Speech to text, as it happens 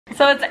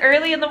So it's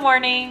early in the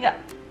morning.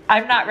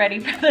 I'm not ready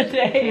for the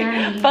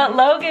day, but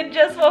Logan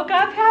just woke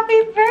up.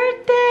 Happy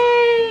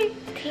birthday!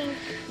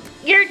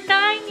 You're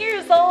 9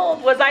 years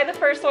old. Was I the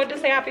first one to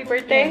say happy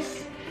birthday?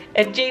 Yes.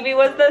 And Jamie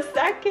was the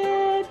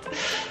second.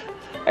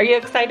 Are you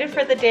excited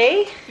for the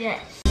day?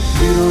 Yes.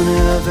 You don't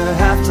ever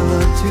have to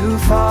look too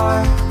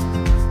far.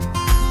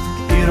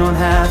 You don't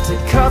have to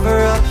cover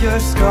up your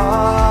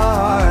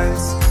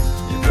scars.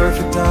 You're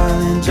perfect,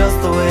 darling,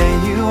 just the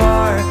way you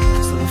are.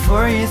 So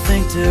before you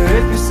think to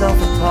rip yourself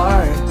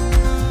apart,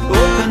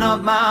 open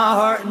up my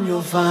heart and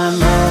you'll find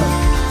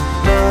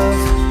love, love,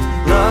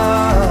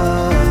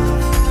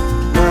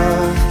 love,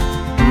 love.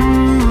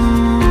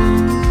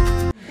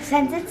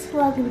 Since it's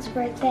Logan's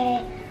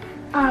birthday,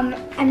 I'm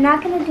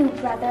not gonna do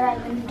brother, I'm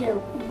gonna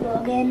do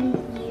Logan,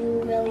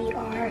 you really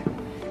are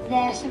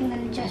this. I'm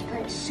gonna just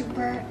put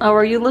super. Oh,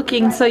 are you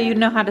looking brother. So you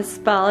know how to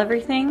spell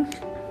everything?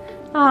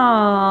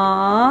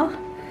 Aww.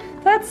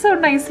 That's so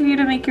nice of you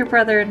to make your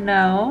brother a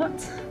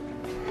note.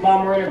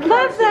 Mom, we're in a crisis.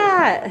 Love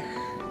that.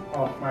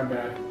 Oh, my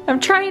bad. I'm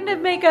trying to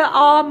make an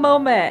awe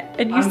moment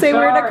and you say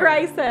we're in a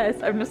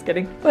crisis. I'm just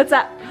kidding. What's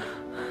that?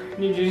 I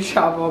need you to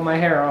chop all my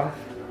hair off.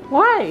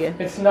 Why?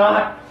 It's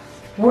not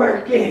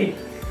working.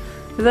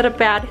 Is it a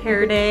bad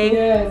hair day?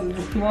 Yes,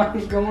 it's not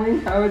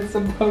going how it's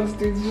supposed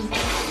to. It's just.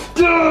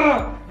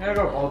 Can I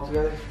go bald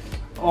together?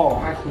 Oh,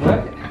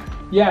 what?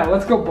 Yeah,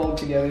 let's go bald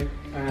together.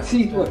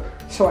 See, look.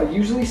 So I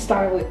usually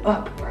style it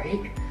up,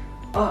 right?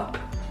 Up.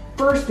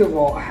 First of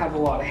all, I have a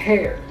lot of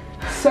hair.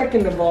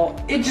 Second of all,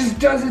 it just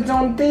does its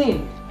own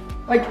thing.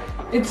 Like,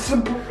 it's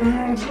chop it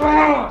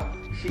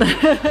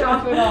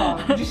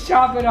off. Just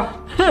chop it off.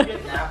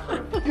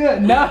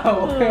 Good.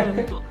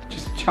 No.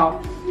 Just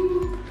chop.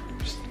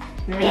 Just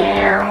with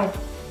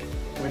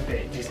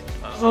it. Just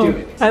do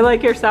it. I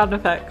like your sound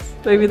effects.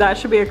 Maybe that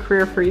should be a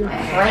career for you.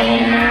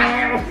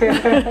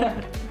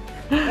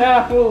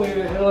 Yeah, we'll leave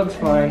it. It looks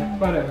fine.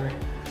 Whatever.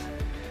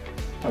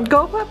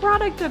 Go put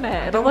product in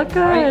it. It'll look good.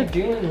 Why are you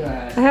doing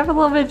that? I have a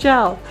little bit of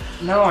gel.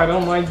 No, I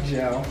don't like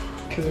gel.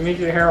 Because it makes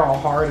your hair all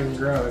hard and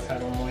gross. I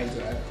don't like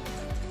that.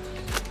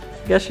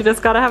 Guess you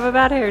just gotta have a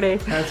bad hair day.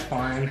 That's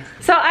fine.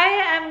 So I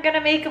am gonna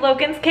make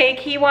Logan's cake.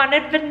 He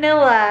wanted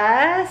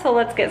vanilla, so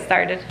let's get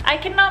started. I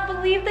cannot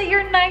believe that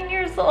you're 9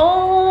 years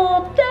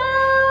old.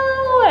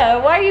 No!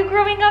 Why are you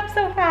growing up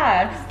so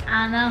fast?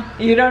 I don't know.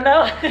 You don't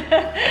know?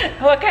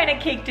 What kind of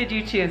cake did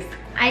you choose?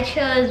 I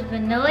chose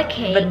vanilla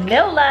cake.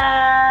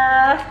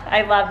 Vanilla!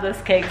 I love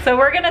this cake. So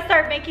we're gonna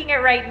start making it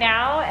right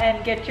now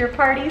and get your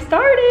party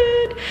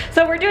started.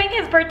 So we're doing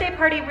his birthday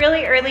party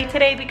really early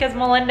today because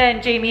Melinda and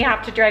Jamie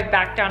have to drive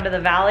back down to the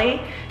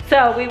valley.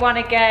 So they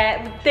wanna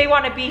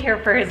be here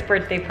for his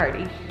birthday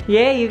party.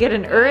 Yeah, you get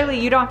an early,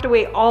 you don't have to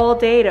wait all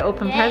day to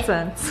open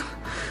presents.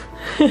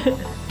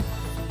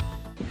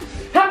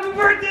 Happy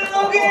birthday,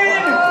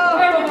 Logan! Oh,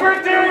 happy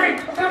birthday!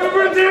 Happy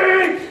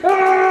birthday!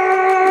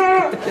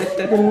 Ah!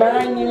 You're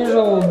 9 years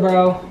old,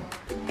 bro.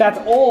 That's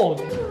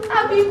old.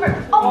 Happy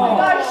birthday! Oh my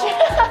gosh!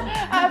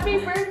 Happy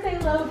birthday,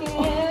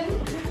 Logan!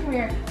 Come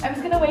here. I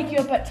was gonna wake you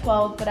up at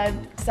 12, but I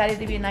decided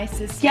to be a nice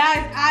sister.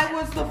 Guys, I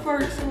was the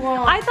first one.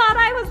 I thought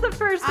I was the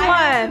first one.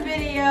 I have the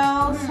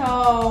video, so.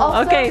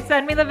 Also, okay,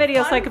 send me the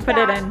video so I can put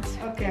it in.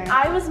 Okay.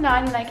 I was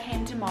 9 when I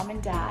came to mom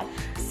and dad.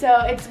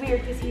 So it's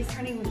weird because he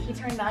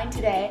turned 9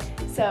 today.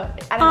 So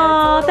I don't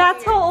know. Oh,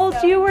 that's how old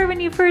you were when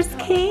you first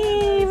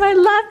came. I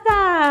love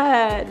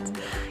that.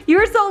 You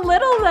were so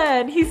little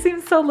then. He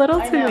seems so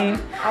little to me.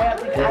 I don't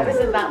think I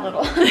wasn't that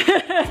little.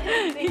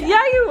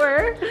 Yeah, you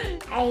were.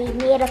 I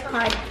made a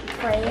card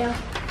for you.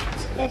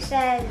 It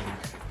says,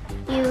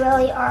 you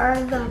really are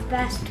the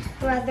best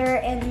brother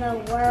in the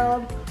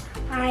world.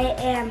 I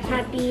am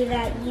happy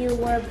that you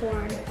were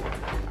born.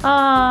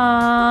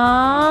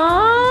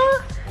 Aww.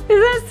 Isn't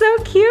that so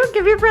cute?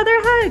 Give your brother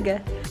a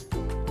hug.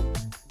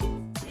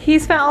 He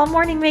spent all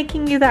morning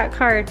making you that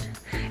card.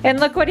 And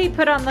look what he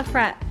put on the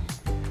front.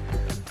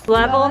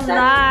 Level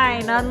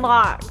 9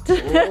 unlocked.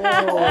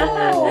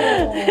 Oh.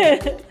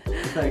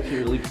 That's actually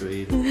really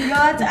creative.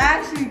 No, it's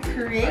actually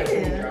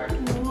creative.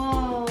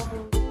 Whoa.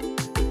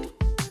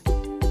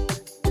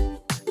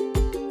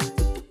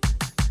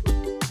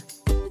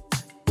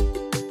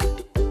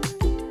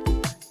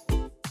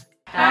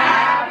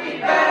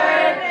 Happy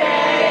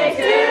birthday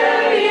to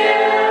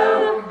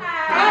you.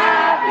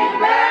 Happy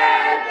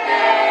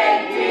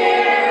birthday,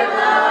 dear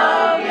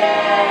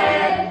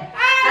Logan.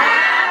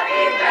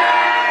 Happy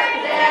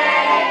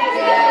birthday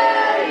to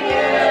you.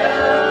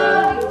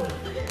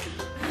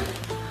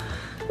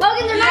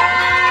 Logan, they're not.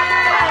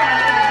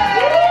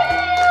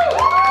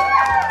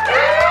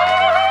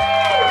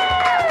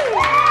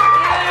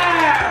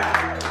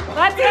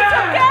 Let's eat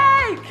some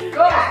cake.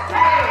 Go!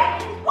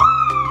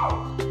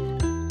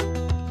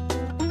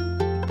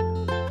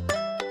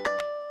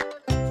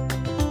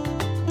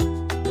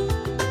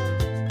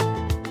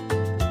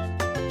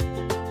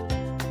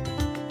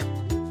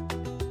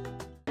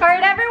 All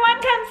right,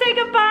 everyone, come say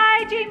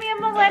goodbye. Jamie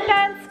and Melinda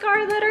and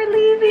Scarlett are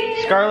leaving.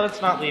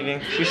 Scarlett's not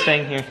leaving. She's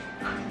staying here.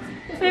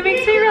 It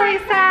makes me really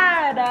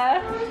sad.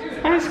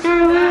 Hi,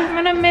 Scarlett. I'm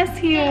gonna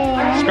miss you.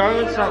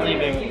 Scarlett's not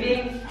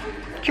leaving.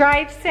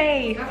 Drive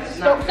safe.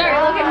 Don't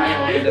start looking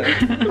at me.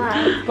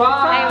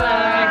 Bye.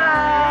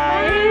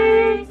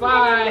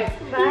 Bye.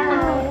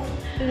 Bye.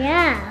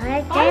 Yeah,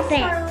 let's get it.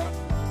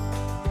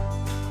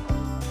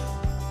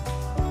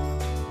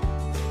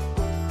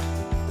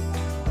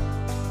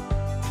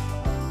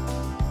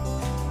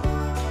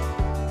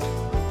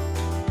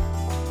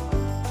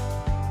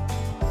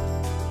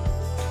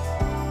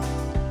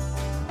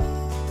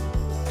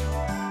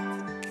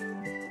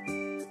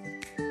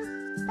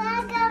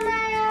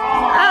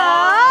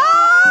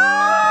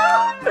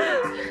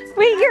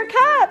 Wait, your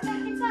cup.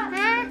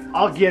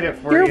 I'll get it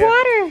for Your you.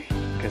 water.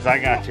 Cause I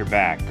got your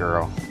back,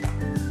 girl.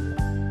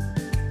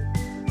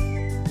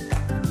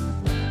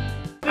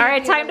 All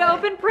right, time to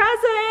open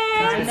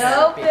presents.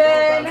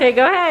 Open. Okay,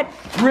 go ahead.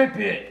 Rip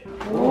it.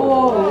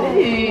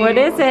 What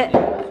is it?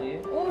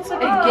 Oh, it's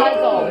like a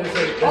puzzle.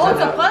 Oh,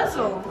 it's a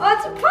puzzle. Oh,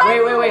 it's a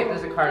puzzle. Wait,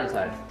 there's a card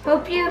inside.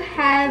 Hope you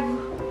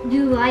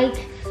like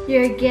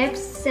your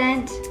gifts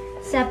sent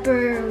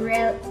separately.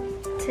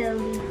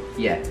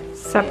 Yeah.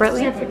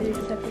 Separately.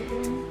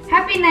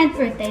 Happy 9th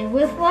birthday.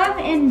 With love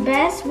and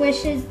best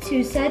wishes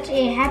to such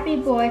a happy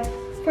boy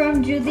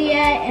from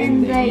Julia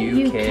in the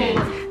UK.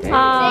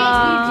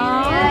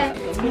 Aww. Thank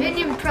you, Julia.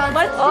 Minion Pro.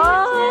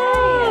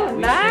 Oh,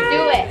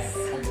 nice. Do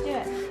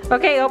it.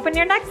 Okay, open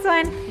your next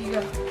one.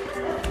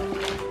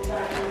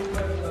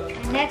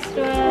 Next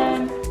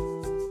one.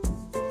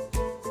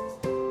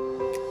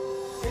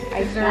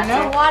 Is there a That's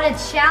note? a lot of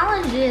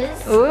challenges.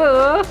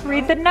 Ooh,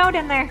 read the note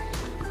in there.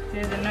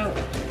 Here's a note.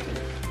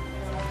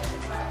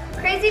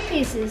 Crazy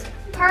Pieces,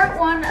 part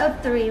 1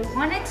 of 3.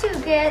 Wanted to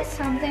get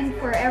something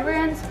for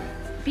everyone's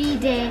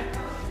B-Day,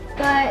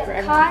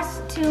 but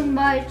cost too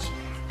much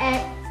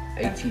at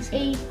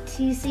ATC.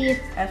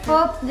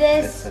 Hope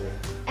this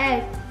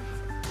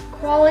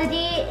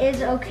quality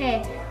is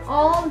okay.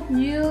 All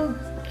you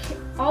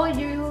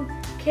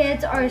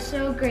kids are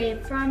so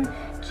great. From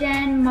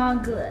Jen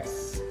Monglus.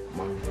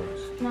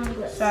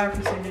 Sorry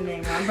for saying the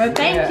name wrong, but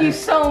thank you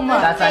so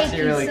much. That's Thank actually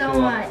you really so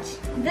cool. much.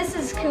 This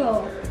is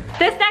cool.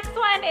 This next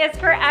one is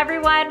for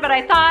everyone, but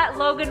I thought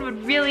Logan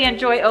would really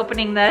enjoy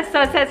opening this.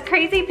 So it says,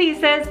 Crazy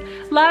Pieces,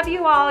 love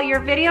you all.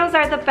 Your videos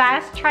are the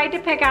best. Tried to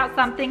pick out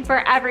something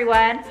for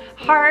everyone.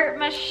 Heart,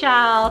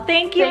 Michelle.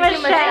 Thank you,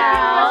 Michelle.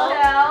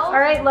 All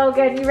right,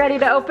 Logan, you ready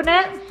to open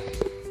it?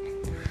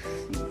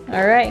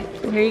 All right,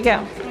 here you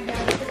go.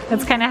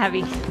 It's kind of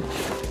heavy.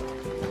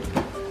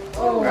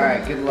 All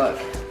right, good luck.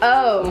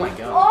 Oh. Oh my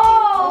god.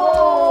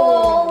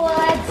 Oh,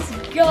 let's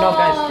go. No,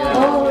 guys, get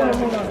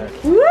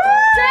out. Woo!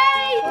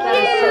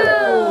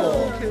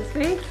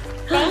 Thank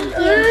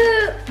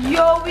you.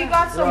 Yo, we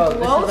got some Bro, this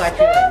glow is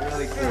actually like,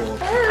 really cool.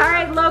 All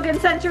right, Logan,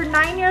 since you're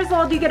 9 years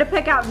old, you get to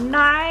pick out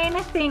 9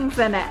 things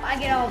in it. I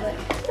get all of it.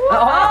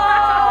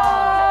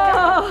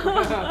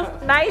 Oh!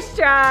 Nice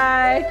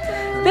try.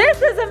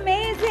 This is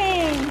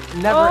amazing.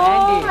 Never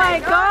Oh ending. my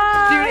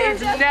god. Dude,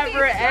 it's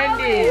never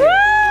ending. Woo!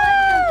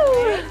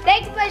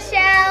 Thanks,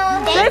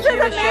 Michelle. This is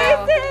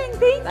amazing.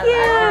 Thank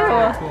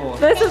you. cool.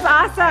 This is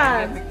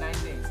awesome.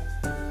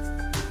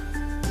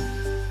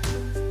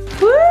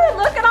 Woo!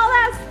 Look at all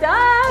that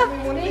stuff.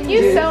 Thank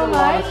you so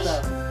much.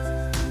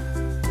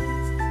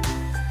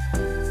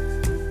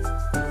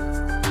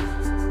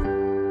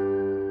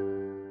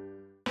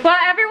 Well,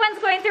 everyone's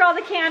going through all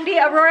the candy.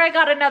 Aurora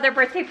got another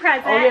birthday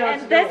present,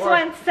 and this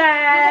one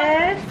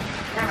says,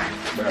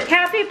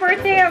 Happy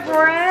birthday,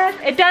 Aurora.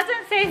 It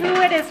doesn't say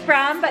who it is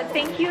from, but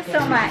thank you so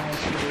much.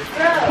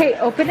 Okay,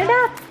 open it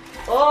up.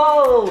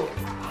 Oh!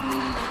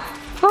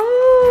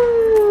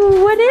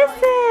 Oh, what is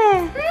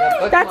it?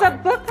 That's a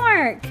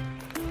bookmark.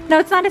 No,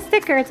 it's not a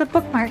sticker, it's a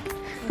bookmark.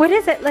 What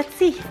is it? Let's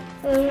see.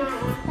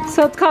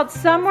 So it's called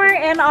Somewhere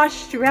in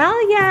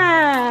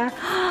Australia.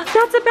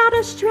 That's about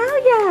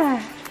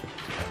Australia.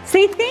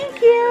 Say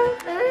thank you.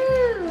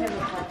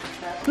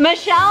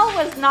 Michelle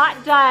was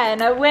not done.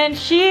 When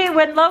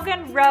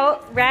Logan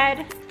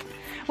read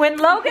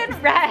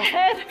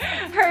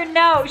her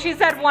note, she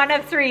said 1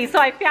 of 3. So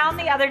I found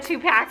the other 2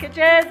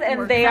 packages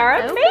and they are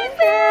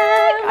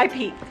amazing. I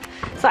peeked.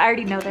 So I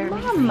already know they're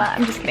amazing.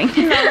 I'm just kidding.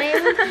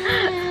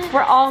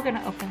 We're all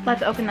gonna open them.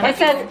 Let's open them. It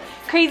says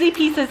Crazy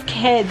Pieces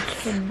Kids.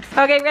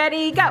 Okay,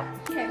 ready, go.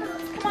 Okay.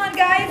 Come on,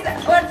 guys.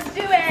 Let's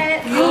do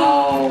it.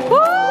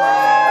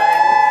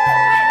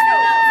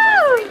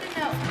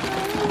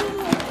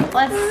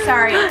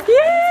 Sorry.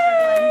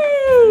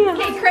 Yay!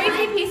 Okay,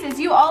 Crazy Pieces.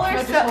 You all are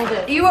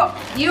you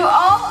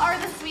all are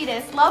the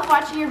sweetest. Love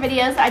watching your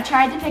videos. I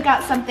tried to pick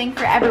out something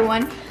for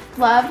everyone.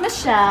 Love,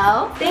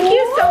 Michelle. Thank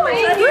you so much.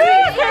 Okay, open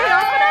it.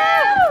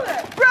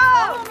 Bro!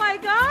 Oh my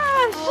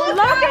gosh!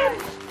 Logan!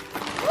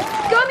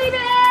 Gummy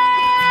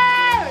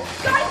bears!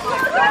 Guys,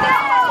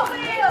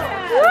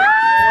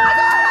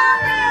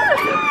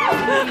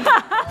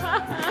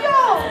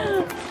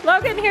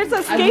 Logan, here's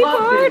a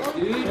skateboard.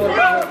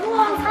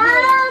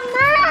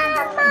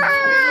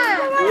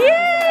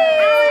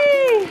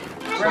 Yay!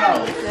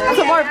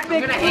 Some more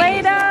big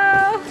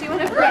Play-Doh.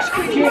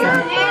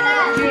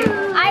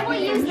 I will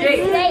use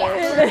this today,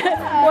 actually.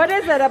 What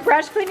is it? A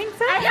brush cleaning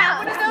set? I have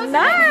one of those.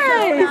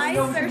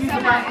 Nice. They're so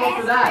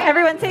nice.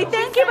 Everyone say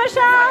thank you,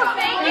 Michelle.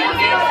 Thank you,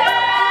 Michelle.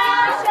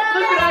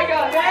 Look what I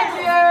got. Thank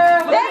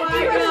you. Thank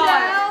you,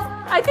 Michelle.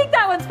 I think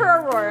that one's for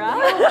Aurora.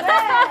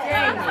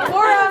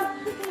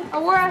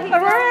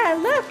 Aurora,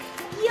 look.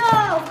 Yo,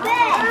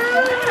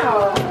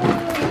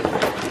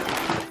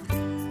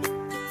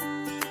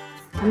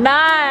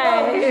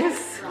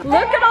 Nice.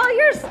 Look at all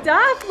your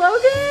stuff,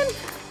 Logan.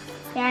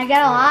 Yeah, I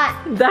got a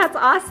lot. That's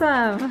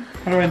awesome.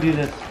 How do I do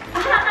this?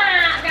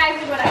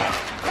 Guys, look what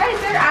guys,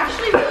 they're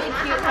actually really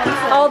cute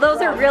pencils. Oh,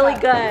 those are really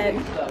good.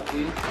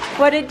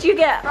 What did you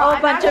get? Oh,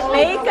 a bunch of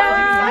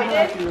makeup.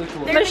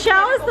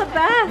 Michelle is the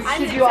best.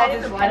 I'm Should you all excited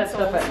just for light up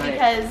stuff pencils at night?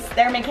 because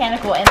they're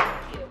mechanical and they're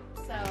cute.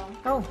 So.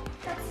 Oh,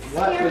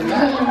 What was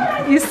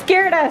that? you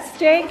scared us,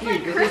 Jake.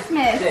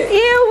 Christmas.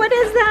 Ew, what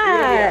is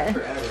that?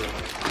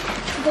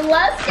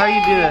 Gloves. How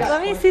you do this?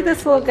 Let me see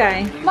this little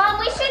guy. Mom,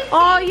 we should.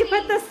 Oh, you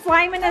put the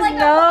slime in his like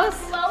nose? a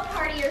glow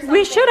party or something.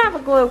 We should have a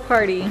glow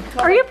party.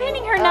 Are you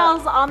painting her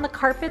nails on the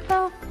carpet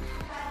though?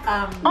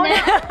 Oh no.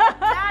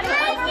 That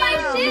is my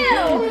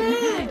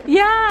shoe.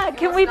 Yeah,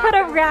 can we put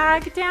a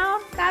rag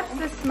down? That's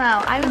the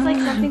smell. I was like,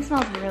 something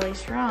smells really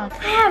strong. I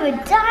have a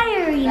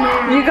diary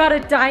now. You got a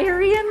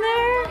diary in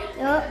there?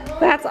 Yup.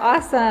 That's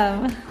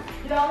awesome.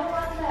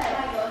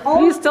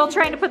 You still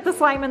trying to put the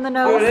slime in the Dude,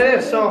 nose? it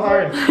is so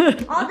hard.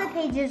 All the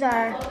pages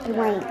are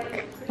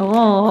blank.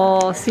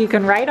 Oh, so you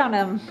can write on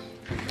them.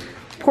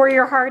 Pour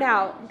your heart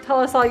out. Tell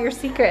us all your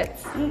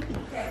secrets.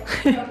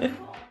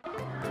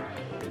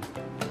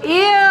 Ew,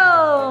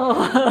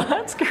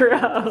 that's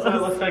gross. So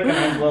it looks like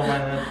I blow my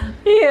nose.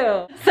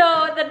 Ew.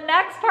 So the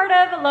next part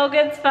of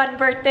Logan's fun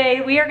birthday,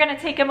 we are gonna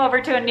take him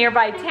over to a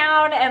nearby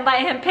town and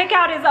let him pick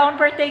out his own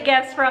birthday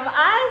gifts from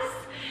us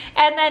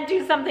and then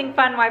do something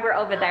fun while we're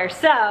over there.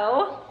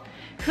 So,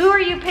 who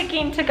are you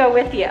picking to go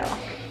with you?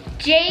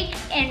 Jake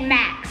and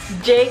Max.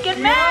 Jake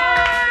and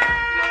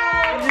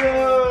Max!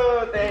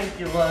 Yo, thank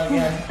you,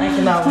 Logan. I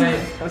cannot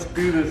wait. Let's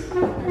do this.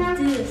 No,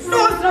 it's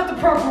not the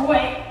proper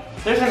way.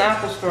 There's an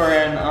Apple store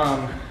in,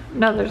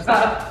 No, there's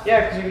not.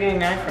 yeah, because you're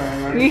getting an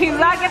iPhone, right? He's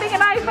not getting an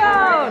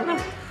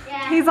iPhone.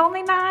 Yeah. He's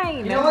only 9.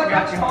 You know what?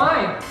 That's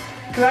fine.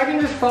 Because I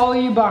can just follow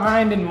you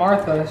behind in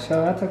Martha,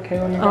 so that's okay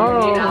when you're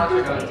Oh.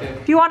 going.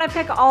 If you want to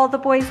pick all the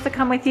boys to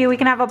come with you, we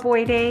can have a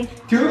boy day.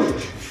 Dude.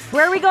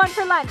 Where are we going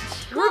for lunch?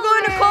 We're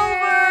going to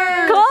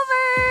Culver's.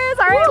 Culver's!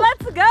 All right,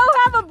 let's go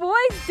have a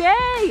boys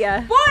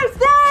day. Boys,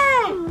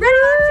 day.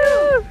 Ready on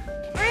Woo!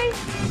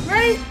 2.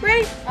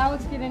 Ready.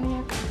 Alex, get in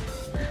here.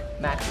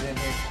 Max is in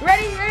here.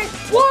 Ready.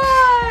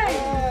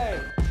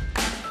 1.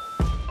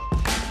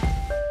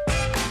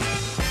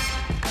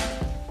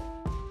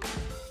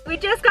 We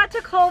just got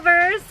to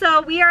Culver's,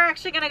 so we are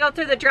actually gonna go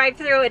through the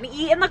drive-thru and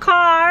eat in the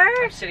car.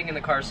 I'm sitting in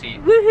the car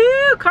seat.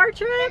 Woohoo! Car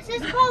trip.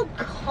 This is called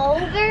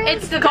Culver's.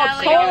 It's the Called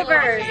Valley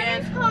Culver's.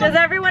 Again. Does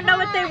everyone know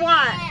what they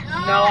want?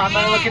 No, I'm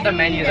gonna look at the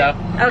menu though.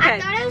 Okay,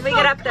 when we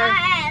get up there.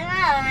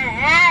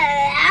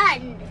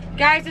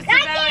 Guys, it's the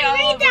Valley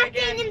all over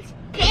again.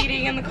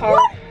 Eating in the car.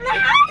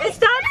 It's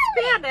not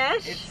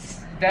Spanish. It's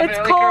It's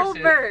definitely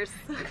Culver's. cursive.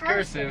 It's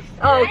cursive.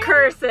 Oh,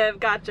 cursive.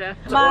 Gotcha.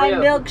 My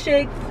Oreo.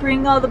 milkshake.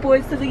 Bring all the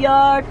boys to the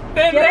yard.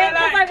 Get it?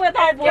 'Cause I'm with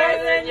all boys.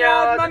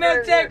 My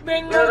milkshake,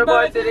 bring the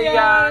boys to the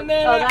yard.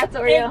 Oh, that's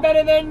Oreo. It's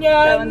better than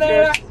That one's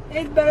yours. yours.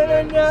 It's better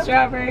than yours.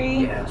 Strawberry.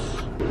 Yes.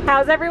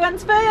 How's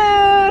everyone's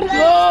food?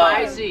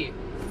 Spicy.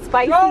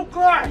 Spicy.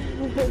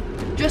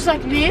 Just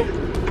like me.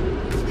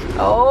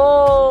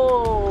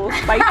 Oh,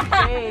 spicy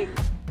cake.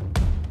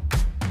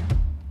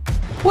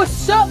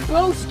 What's up,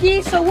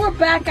 broski? So we're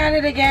back at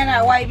it again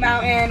at White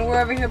Mountain. We're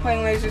over here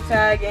playing laser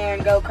tag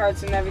and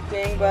go-karts and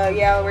everything. But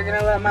yeah, we're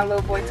gonna let my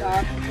little boy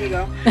talk. Here you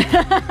go.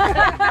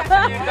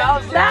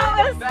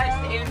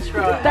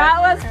 That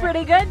was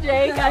pretty good,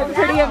 Jake. I'm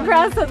pretty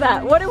impressed with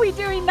that. What are we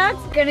doing next?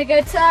 We're gonna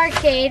go to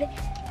arcade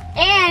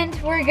and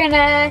we're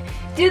gonna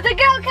do the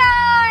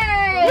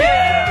go-kart.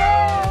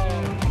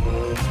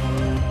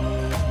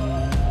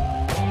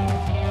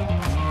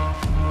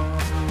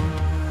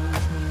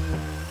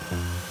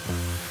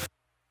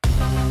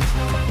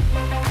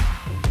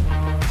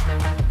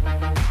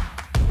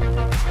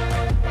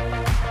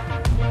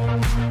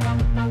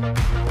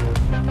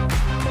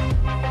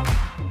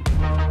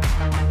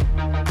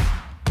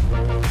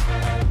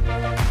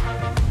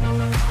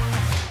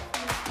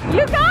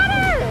 You got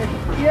it!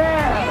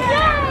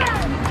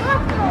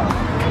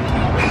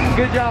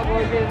 Good job,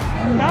 Logan.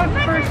 That was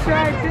the first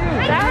try, too.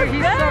 That was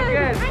He's good. so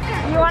good.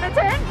 You want to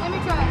turn? Let me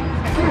try.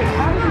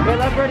 Wait,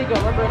 let Birdie go.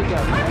 Let Birdie go.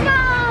 Let's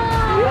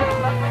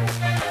go.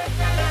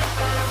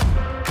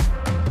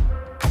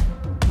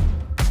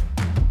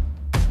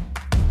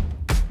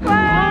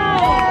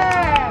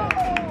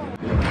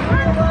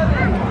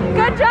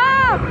 Good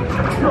job!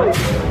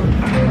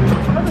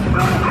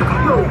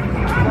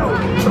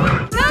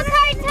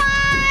 Go-kart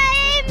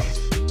time!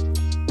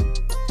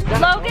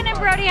 Logan and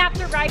Brody have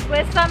to ride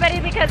with somebody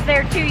because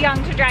they're too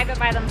young to drive it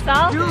by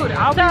themselves. Dude,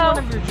 I'll be one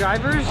of your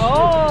drivers.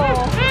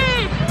 Oh.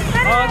 Okay,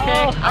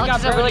 I got Alex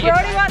is a really Brody. good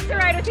Brody wants to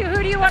ride with you.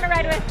 Who do you want to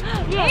ride with?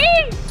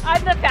 Me?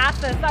 I'm the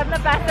fastest. I'm the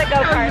best at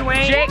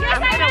go-karts. Jake,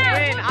 I'm gonna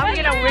win. I'm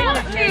gonna win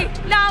with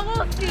you. No,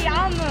 we'll see.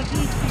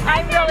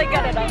 I'm really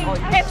good at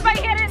them. It's my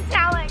hidden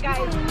talent,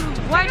 guys.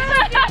 What?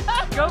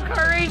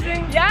 Go-kart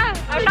racing? Yeah,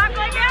 I'm not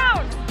going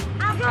down.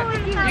 I'll go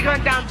with you. You're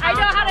going down. I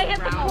know how to hit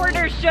the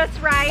corners just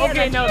right. and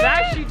Okay, then no,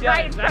 that she does.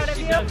 right in front That of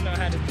she you. does know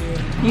how to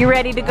do. You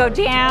ready to go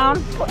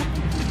down?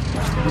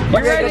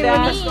 You're ready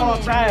down. with a small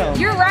child.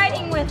 You're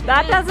riding with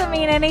That doesn't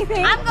mean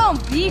anything. I'm gonna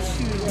beat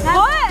you.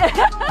 What?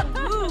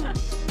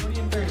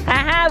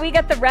 Haha, we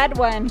got the red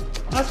one.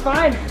 That's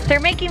fine. They're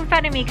making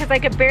fun of me because I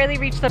could barely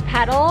reach the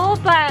pedal,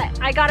 but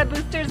I got a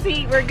booster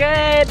seat. We're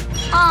good.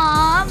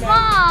 Aw,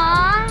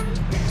 Mom.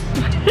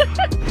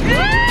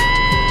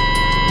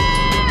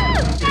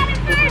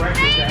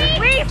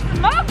 We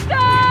smoked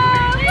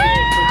them! We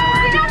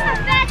got the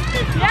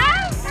fastest.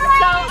 Yes!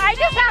 So I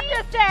just have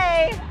to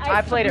say,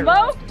 I played it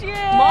smoked you!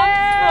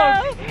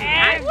 Mom smoked.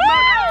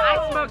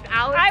 I smoked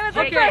Alex. I was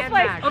in Jake, first and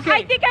place. Max. Okay.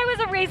 I think I was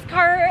a race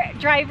car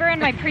driver in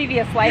my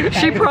previous life.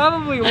 She guys.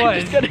 probably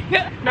was.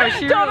 No,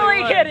 she Totally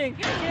really was. kidding.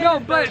 No,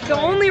 but the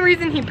only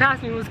reason he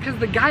passed me was because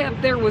the guy up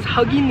there was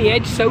hugging the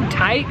edge so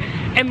tight,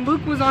 and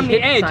Luke was on He the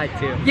hit edge. the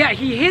side, too. Yeah,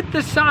 he hit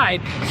the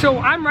side, so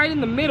I'm right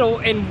in the middle,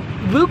 and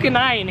Luke and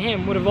I and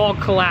him would have all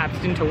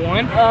collapsed into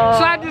one. So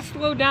I had to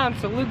slow down,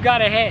 so Luke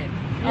got ahead.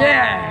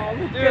 Yeah,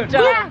 Good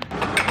job.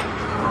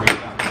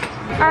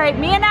 All right,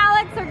 me and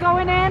Alex are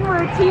going in.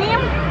 We're a team.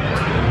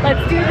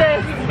 Let's do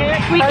this.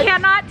 We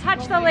cannot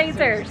touch the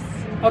lasers.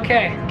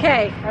 Okay,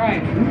 Okay. all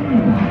right.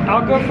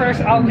 I'll go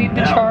first. I'll lead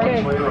the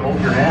charge.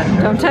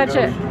 Don't touch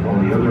it. While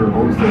the other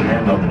holds their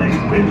hand on the next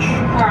pitch.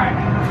 All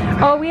right.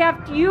 Oh, we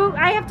have to,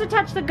 I have to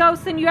touch the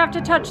ghost and you have to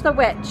touch the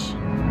witch.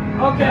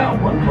 Okay.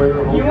 Now, one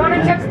player holds You want to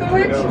their touch hand the on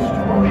witch? ghost,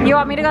 while the You other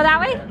want me to go that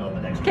way? hand on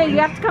the next Okay, you pitch.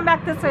 have to come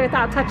back this way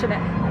without touching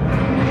it.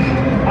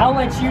 I'll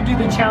let you do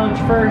the challenge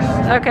first.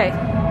 Okay.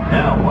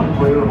 Now, one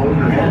player holds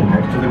your hand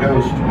next to the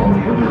ghost, while the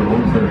other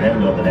holds their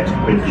hand on the next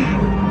pitch.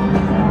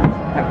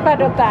 Have fun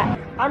with that.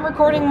 I'm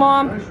recording,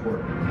 Mom. Nice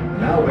work.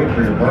 Now wait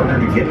for your partner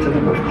to get to the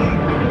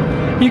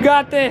pitch. You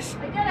got this.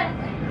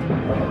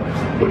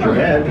 Put your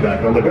hand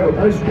back on the go.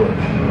 Nice work.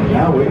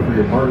 Now wait for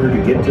your partner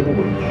to get to the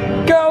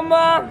pitch. Go,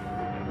 Mom.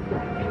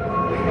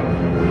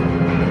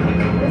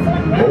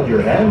 Hold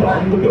your hand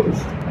on the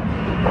ghost.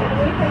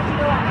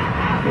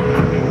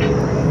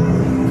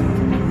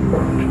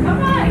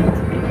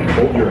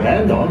 Hold your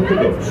hand on the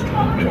ghost.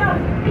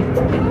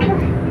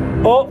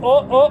 Oh,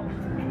 oh, oh.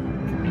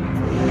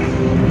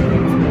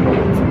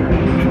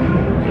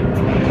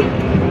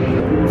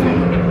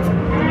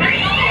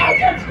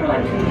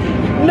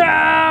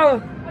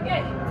 No!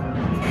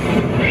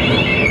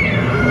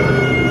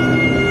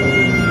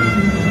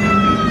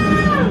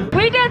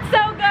 We did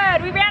so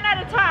good. We ran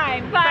out of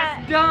time, but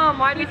That's dumb.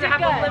 Why does it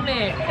have a good.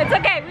 limit? It's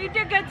okay. We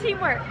did good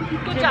teamwork.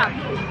 Good job.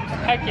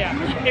 Heck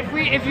yeah.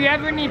 If you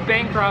ever need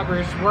bank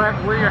robbers,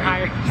 we're your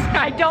hires.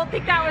 I don't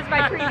think that was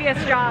my previous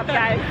job,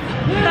 guys.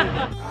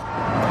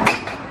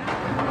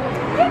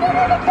 You didn't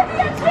even give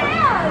me a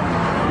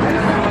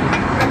chance.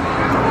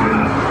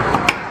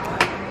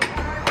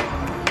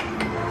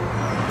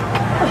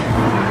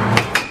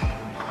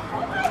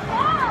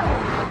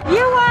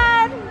 You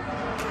won!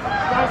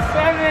 That's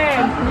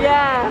 7.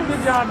 Yeah.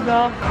 Good job,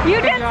 Bill.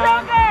 You did job. so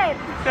good.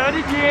 So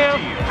did you.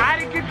 I had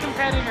a good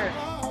competitor.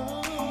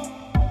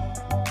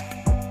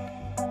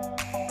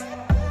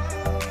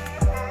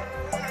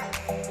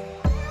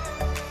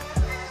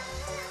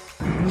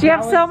 Did you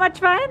have so much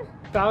fun?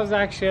 That was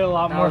actually a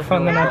lot more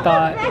fun than I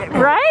thought.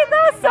 Right?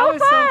 That was so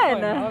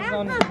fun.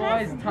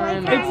 That was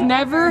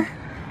fun.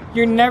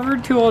 You're never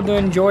too old to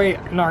enjoy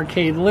an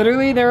arcade.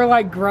 Literally, there were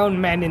like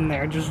grown men in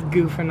there just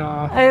goofing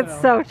off.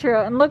 It's so true.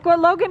 And look what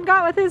Logan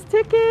got with his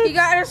ticket. He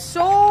got a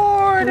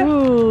sword.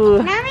 Ooh.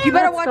 You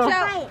better Let's watch go.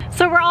 out.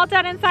 So we're all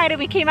done inside and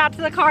we came out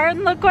to the car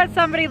and look what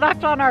somebody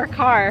left on our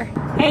car.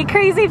 Hey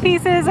crazy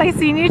pieces, I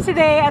seen you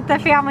today at the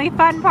family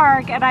fun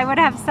park and I would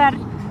have said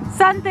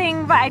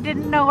something but I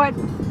didn't know what.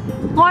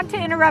 Want to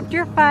interrupt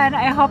your fun.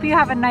 I hope you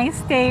have a nice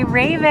day,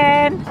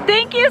 Raven.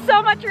 Thank you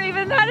so much,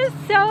 Raven. That is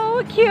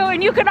so cute.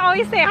 And you can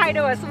always say hi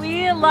to us.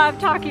 We love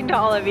talking to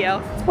all of you.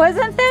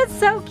 Wasn't that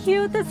so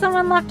cute that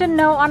someone left a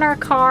note on our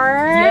car?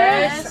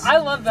 Yes, I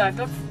love that.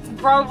 That's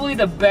probably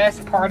the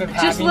best part of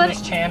having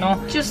this channel.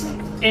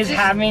 Is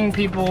having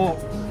people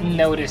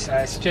notice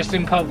us just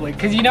in public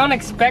because you don't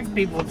expect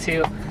people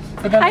to.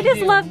 But then I they just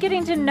do. love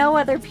getting to know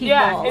other people.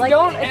 Yeah, and like,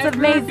 don't it's ever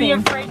amazing. be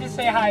afraid to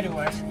say hi to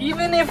us.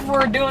 Even if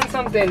we're doing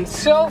something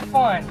so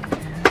fun,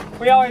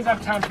 we always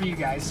have time for you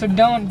guys. So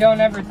don't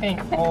ever think,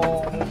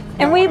 oh.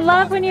 And we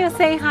love when you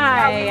say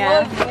hi.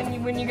 Yeah, we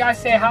love when you guys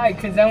say hi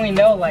because then we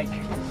know like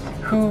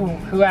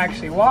who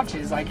actually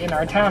watches like in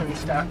our town and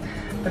stuff.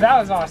 But that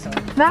was awesome.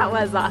 That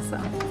was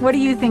awesome. What do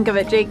you think of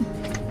it, Jake?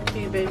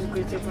 He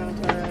basically took my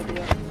entire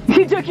idea.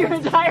 You took your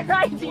entire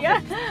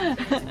idea.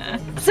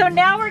 So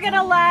now we're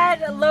gonna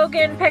let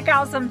Logan pick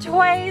out some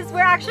toys. We're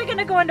actually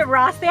gonna go into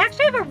Ross. They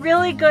actually have a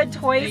really good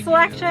toy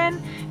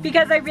selection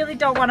because I really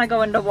don't wanna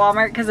go into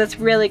Walmart because it's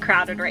really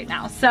crowded right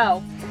now.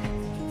 So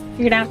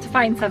you're gonna have to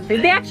find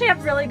something. They actually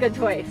have really good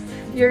toys.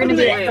 You're gonna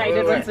be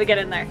excited once we get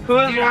in there.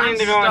 Who's wanting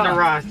to go into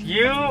Ross?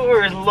 You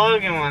or is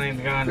Logan wanting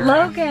to go into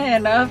Ross?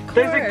 Logan, of course.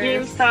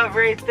 There's a GameStop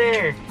right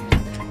there.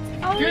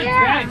 Oh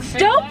yeah.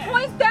 Don't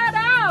point that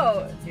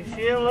out. You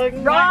see it,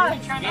 Logan? Ross.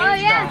 Oh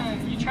yeah.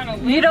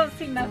 You don't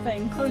see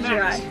nothing. Close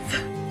your eyes.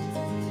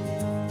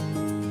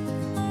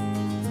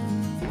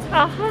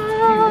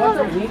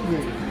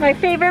 My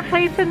favorite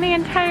place in the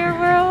entire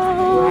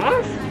world.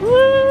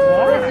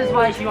 This is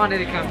why she wanted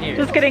to come here.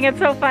 Just kidding, it's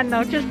so fun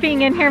though. Just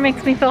being in here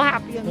makes me feel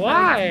happy. And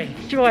Why?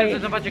 Joy.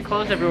 There's a bunch of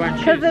clothes everywhere.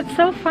 Because it's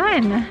so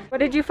fun. What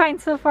did you find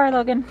so far,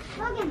 Logan?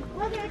 Logan,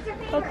 what's your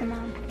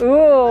favorite?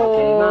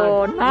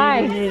 Ooh,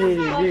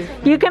 nice.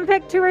 You can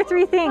pick 2 or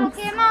 3 things.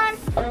 Pokemon.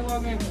 Here,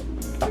 Logan.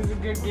 This is a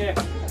good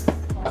gift.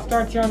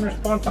 Starts you on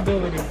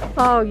responsibility.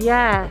 Oh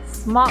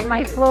yes, mop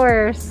my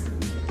floors.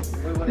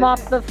 Mop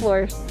the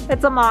floors.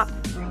 It's a mop.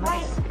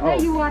 No,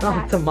 you want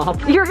that. It's a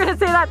mop. You're gonna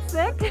say that's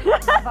sick?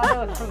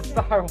 From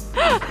Star Wars.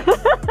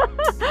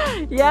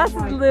 Yes,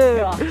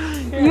 Lou.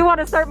 You want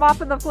to start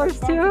mopping the floors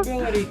too?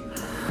 Responsibility.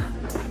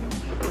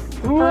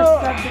 First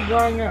step to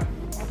growing up.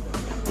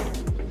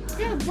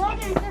 Dude,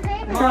 Logan's your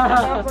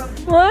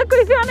favorite. Look,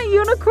 we found a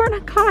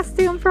unicorn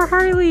costume for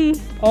Harley.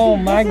 Oh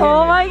my goodness.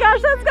 Oh my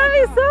gosh, that's gonna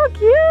be so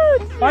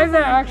cute. Why is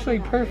that actually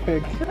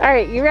perfect? All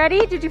right, you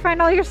ready? Did you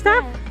find all your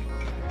stuff?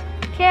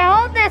 Can't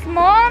hold this,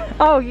 Mom.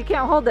 Oh, you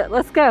can't hold it.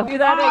 Let's go. Do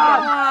that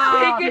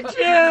again.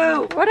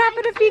 Pikachu! What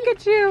happened to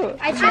Pikachu?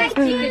 I chose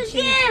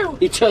Pikachu.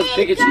 He chose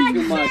Pikachu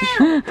too much.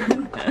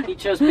 He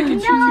chose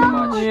Pikachu too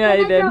much. Yeah,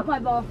 he did. My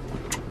ball.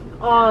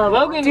 Oh,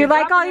 Logan, Do you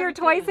like all your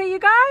toys that you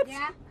got?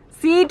 Yeah.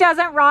 See,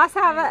 doesn't Ross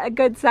have a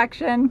good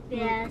section?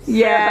 Yes.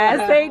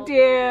 Yes, they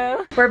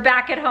do. We're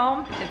back at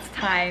home. It's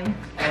time.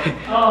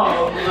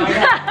 Oh my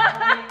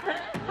God.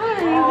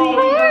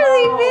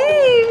 Harley,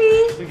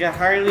 baby. We got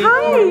Harley.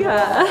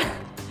 Hi.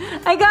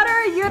 I got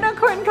her a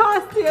unicorn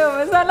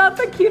costume. Is that not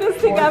the cutest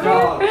thing ever?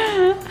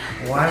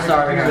 Why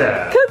Sorry, do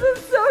that? Because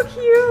it's so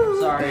cute.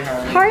 Sorry,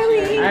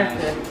 Harley. Harley,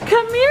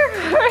 come here,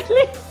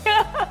 Harley.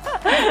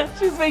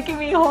 She's making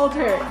me hold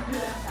her.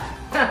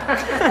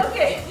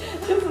 Okay,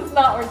 this is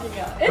not working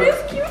out. It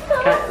is cute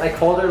though. Like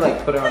hold her,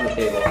 like put her on the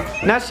table.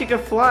 Now she can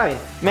fly.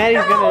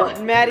 Maddie's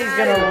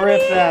gonna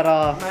rip that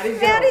off.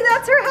 Maddie,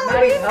 that's her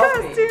Halloween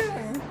Maddie's costume.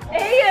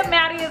 And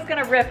Maddie is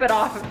gonna rip it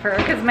off of her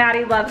because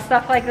Maddie loves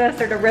stuff like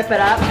this, or to rip it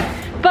up.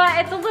 But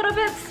it's a little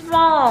bit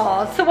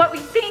small. So what we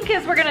think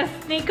is we're gonna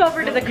sneak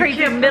over to the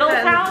crazy Middle's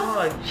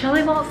house.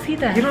 Shelly won't see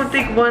this. You don't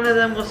think one of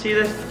them will see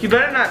this? You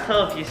better not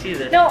tell if you see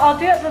this. No, I'll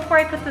do it before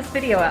I put this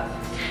video up.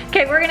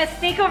 Okay, we're gonna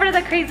sneak over to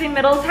the crazy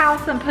Middle's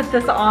house and put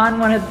this on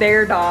one of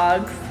their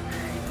dogs.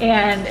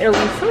 And it'll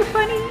be so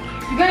funny.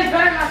 You guys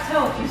better not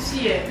tell if you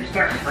see it. You're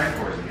starting prank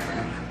wars again.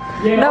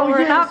 Yeah. No,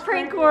 we're not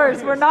prank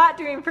wars. We're not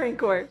doing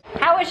prank wars.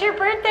 How was your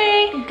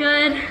birthday?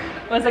 Good.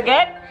 Was it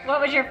good? What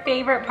was your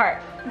favorite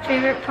part? My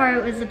favorite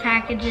part was the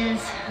packages.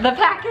 The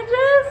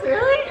packages?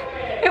 Really?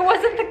 It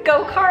wasn't the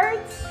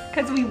go-karts?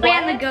 Because we won.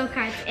 And the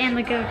go-karts. And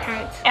the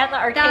go-karts. And the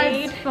That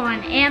arcade. was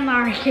fun. And the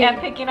arcade.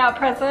 And picking out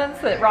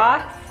presents at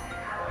Ross.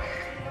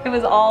 It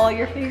was all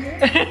your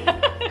favorite.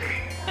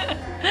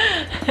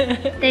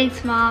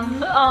 Thanks,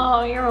 Mom.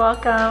 Oh, you're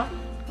welcome.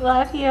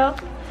 Love you.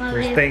 Love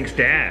Where's you. thanks,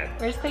 Dad?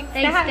 Where's things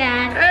Thanks,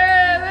 Dad.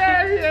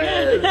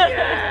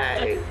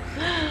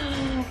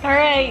 All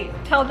right,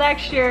 till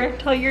next year,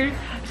 till you're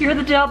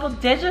the double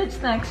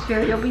digits next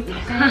year, you'll be 10.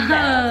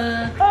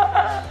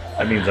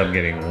 That means I'm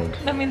getting old.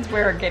 That means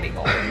we're getting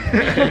old.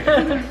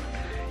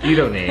 You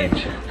don't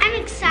age.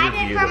 I'm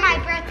excited for my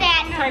birthday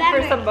at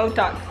Time for some November.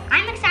 Botox.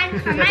 I'm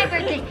excited for my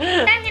birthday.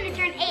 I'm gonna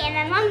turn 8, and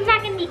then Mom's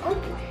not gonna be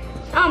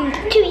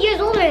 2 years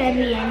older than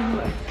me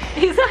anymore.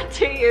 He's not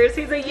 2 years,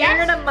 he's a year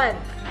Yes. and a month.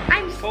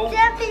 I'm 7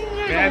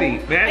 years Maddie,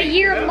 old. Maddie. A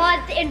year, a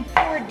month, and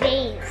 4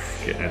 days.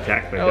 Getting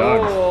attacked by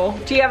dogs. Oh.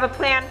 Do you have a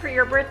plan for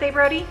your birthday,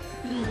 Brody?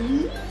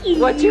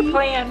 What's your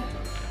plan?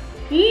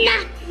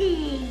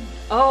 Nothing.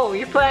 Oh,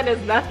 your plan is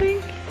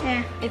nothing?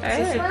 Yeah. It's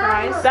Hey. a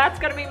surprise. That's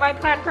gonna be my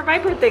plan for my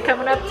birthday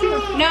coming up too.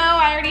 No,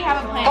 I already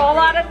have a plan. Whole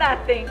lot of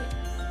nothing.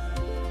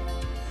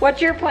 What's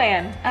your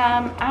plan?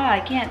 I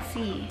can't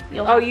see.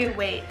 You'll Oh, have you- to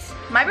wait.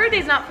 My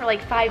birthday's not for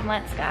like 5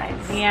 months, guys.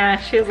 Yeah,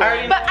 she was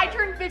like, But I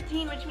turned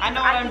 15, which means I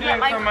know I what I'm can get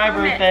doing for my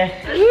permit. birthday.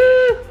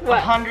 woo,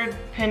 what? 100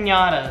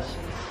 pinatas.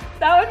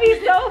 That would be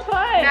so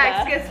fun.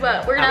 Max, guess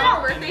what? We're gonna have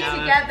a birthday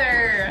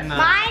together. No.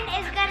 Mine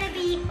is gonna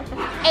be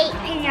 8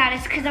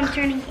 pinatas because I'm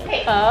turning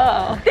 8.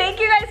 Oh. Thank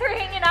you guys for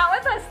hanging out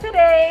with us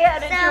today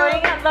and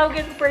enjoying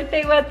Logan's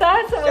birthday with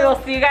us. And we will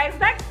see you guys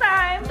next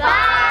time.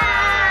 Bye.